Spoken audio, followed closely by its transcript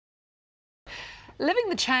Living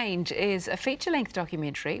the Change is a feature-length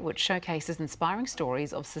documentary which showcases inspiring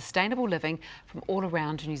stories of sustainable living from all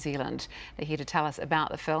around New Zealand. They're here to tell us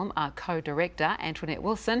about the film are co-director Antoinette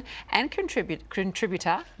Wilson and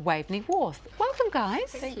contributor Waveney Warth. Welcome,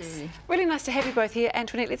 guys. Thanks. Really nice to have you both here.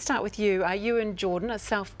 Antoinette, let's start with you. You and Jordan are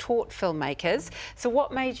self-taught filmmakers. So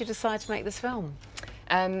what made you decide to make this film?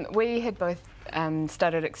 We had both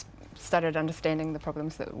started understanding the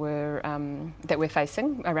problems that we're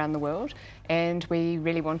facing around the world, and we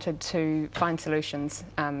really wanted to find solutions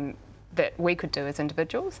that we could do as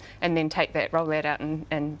individuals, and then roll that out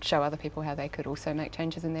and show other people how they could also make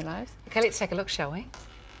changes in their lives. Okay, let's take a look, shall we?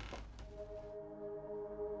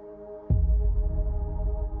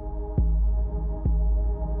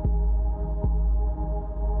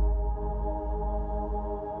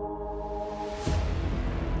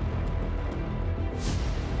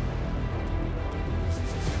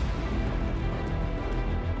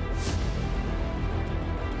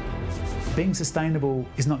 Being sustainable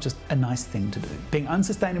is not just a nice thing to do. Being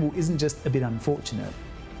unsustainable isn't just a bit unfortunate,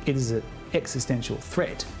 it is an existential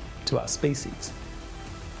threat to our species.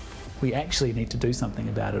 We actually need to do something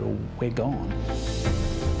about it or we're gone.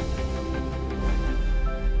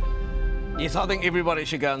 Yes, I think everybody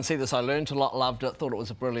should go and see this. I learned a lot, loved it, thought it was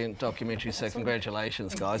a brilliant documentary, so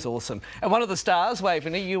congratulations, guys, awesome. And one of the stars,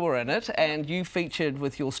 Waveney, you were in it, and you featured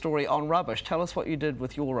with your story on rubbish. Tell us what you did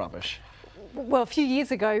with your rubbish. Well, a few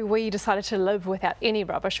years ago, we decided to live without any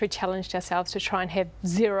rubbish. We challenged ourselves to try and have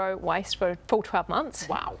zero waste for a full 12 months.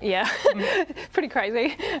 Wow. Yeah, pretty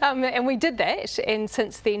crazy. And we did that, and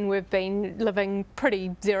since then we've been living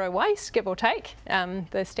pretty zero waste, give or take.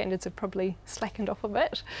 The standards have probably slackened off a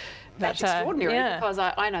bit. That's extraordinary, because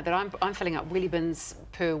I know that I'm filling up wheelie bins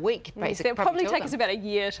per week, basically. It'll probably take us about a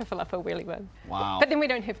year to fill up a wheelie bin. Wow. But then we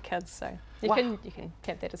don't have kids, so you can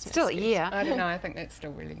have that as an Still a excuse. year. I don't know, I think that's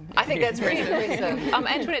still really... I think that's really impressive.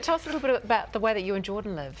 Antoinette, tell us a little bit about the way that you and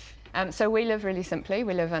Jordan live. So we live really simply.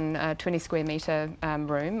 We live in a 20 square metre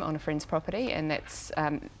room on a friend's property, and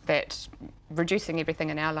that reducing everything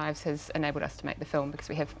in our lives has enabled us to make the film because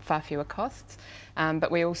we have far fewer costs. But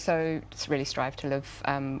we also just really strive to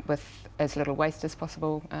live with as little waste as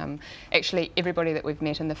possible. Actually, everybody that we've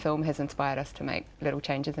met in the film has inspired us to make little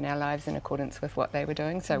changes in our lives in accordance with what they were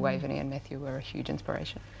doing. So Waveney and Matthew were a huge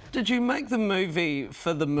inspiration. Did you make the movie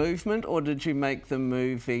for the movement, or did you make the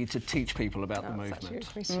movie to teach people about the movement? That's a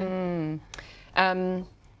good question.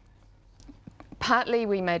 Partly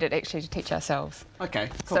we made it actually to teach ourselves. Okay,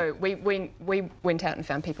 cool. So we went out and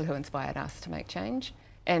found people who inspired us to make change.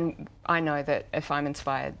 And I know that if I'm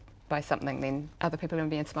inspired by something, then other people are going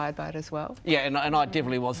to be inspired by it as well. Yeah, and I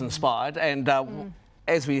definitely was inspired. And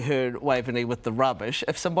as we heard Waveney with the rubbish,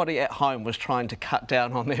 if somebody at home was trying to cut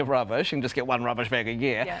down on their rubbish and just get one rubbish bag a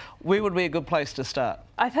year, where would be a good place to start?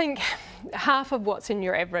 I think half of what's in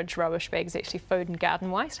your average rubbish bag is actually food and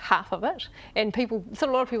garden waste, half of it. And a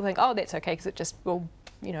lot of people think, oh, that's okay because it just will,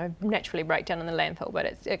 you know, naturally break down in the landfill, but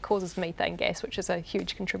it causes methane gas, which is a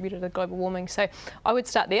huge contributor to global warming. So I would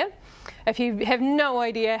start there. If you have no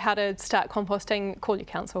idea how to start composting, call your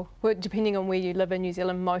council. Depending on where you live in New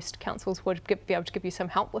Zealand, most councils would be able to give you some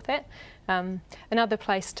help with that. Another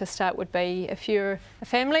place to start would be if you're a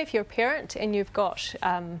family, if you're a parent and you've got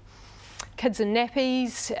kids in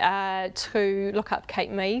nappies, to look up Kate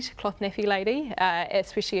Mead, Cloth Nappy Lady,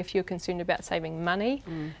 especially if you're concerned about saving money.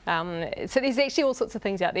 So there's actually all sorts of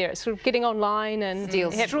things out there. It's sort of getting online and...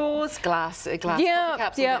 Steel straws, glass coffee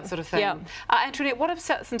cups, all that sort of thing. Antoinette, what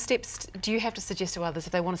are some steps do you have to suggest to others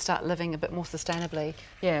if they want to start living a bit more sustainably?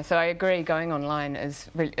 Yeah, so I agree, going online is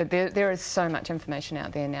really... There is so much information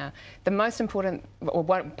out there now. The most important, or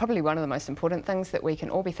probably one of the most important things that we can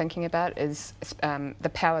all be thinking about is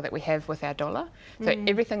the power that we have with our dollar. So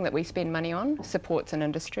everything that we spend money on supports an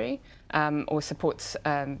industry or supports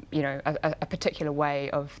you know, a particular way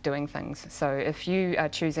of doing things. So if you are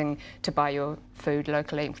choosing to buy your food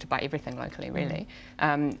locally, to buy everything locally really,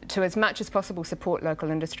 to as much as possible support local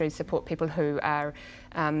industries, support people who are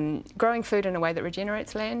growing food in a way that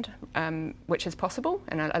regenerates land, which is possible,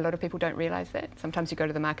 and a lot of people don't realise that. Sometimes you go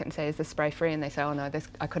to the market and say, is this spray free? And they say, oh no,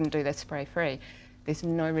 I couldn't do this spray free. There's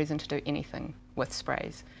no reason to do anything with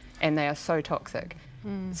sprays, and they are so toxic.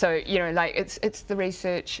 So, you know, like it's the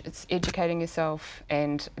research, it's educating yourself,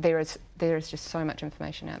 and there is just so much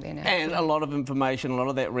information out there now. And a lot of information, a lot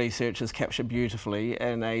of that research is captured beautifully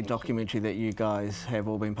in a documentary that you guys have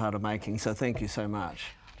all been part of making, so thank you so much.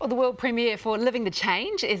 Well, the world premiere for Living the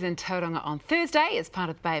Change is in Tauranga on Thursday as part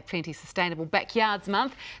of the Bay of Plenty Sustainable Backyards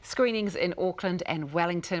Month. Screenings in Auckland and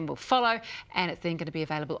Wellington will follow, and it's then going to be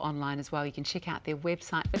available online as well. You can check out their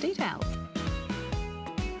website for details.